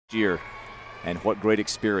year, and what great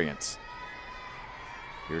experience.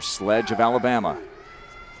 Here's Sledge of Alabama.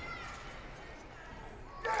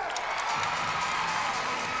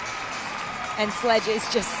 And Sledge is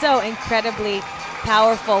just so incredibly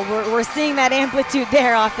powerful. We're seeing that amplitude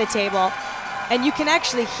there off the table. And you can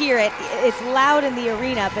actually hear it. It's loud in the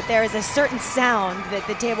arena, but there is a certain sound that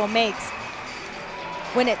the table makes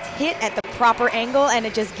when it's hit at the proper angle, and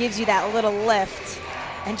it just gives you that little lift.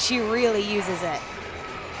 And she really uses it.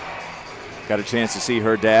 Got a chance to see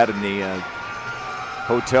her dad in the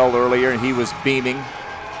hotel earlier, and he was beaming.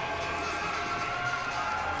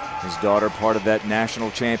 His daughter, part of that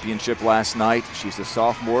national championship last night. She's a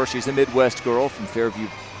sophomore. She's a Midwest girl from Fairview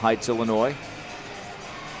Heights, Illinois.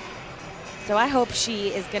 So I hope she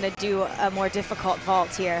is going to do a more difficult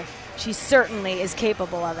vault here. She certainly is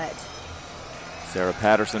capable of it. Sarah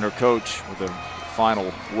Patterson, her coach, with a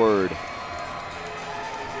final word.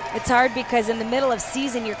 It's hard because in the middle of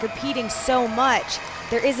season, you're competing so much.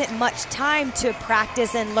 There isn't much time to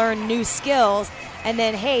practice and learn new skills. And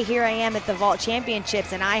then, hey, here I am at the vault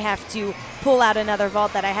championships, and I have to pull out another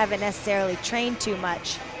vault that I haven't necessarily trained too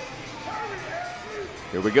much.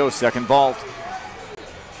 Here we go, second vault.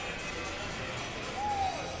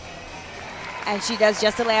 And she does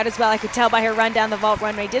just a layout as well. I could tell by her run down the vault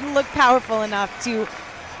runway. Didn't look powerful enough to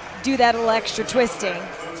do that little extra twisting.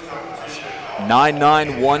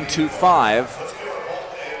 99125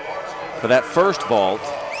 for that first vault.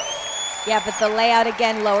 Yeah, but the layout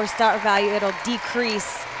again, lower start value, it'll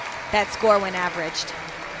decrease that score when averaged.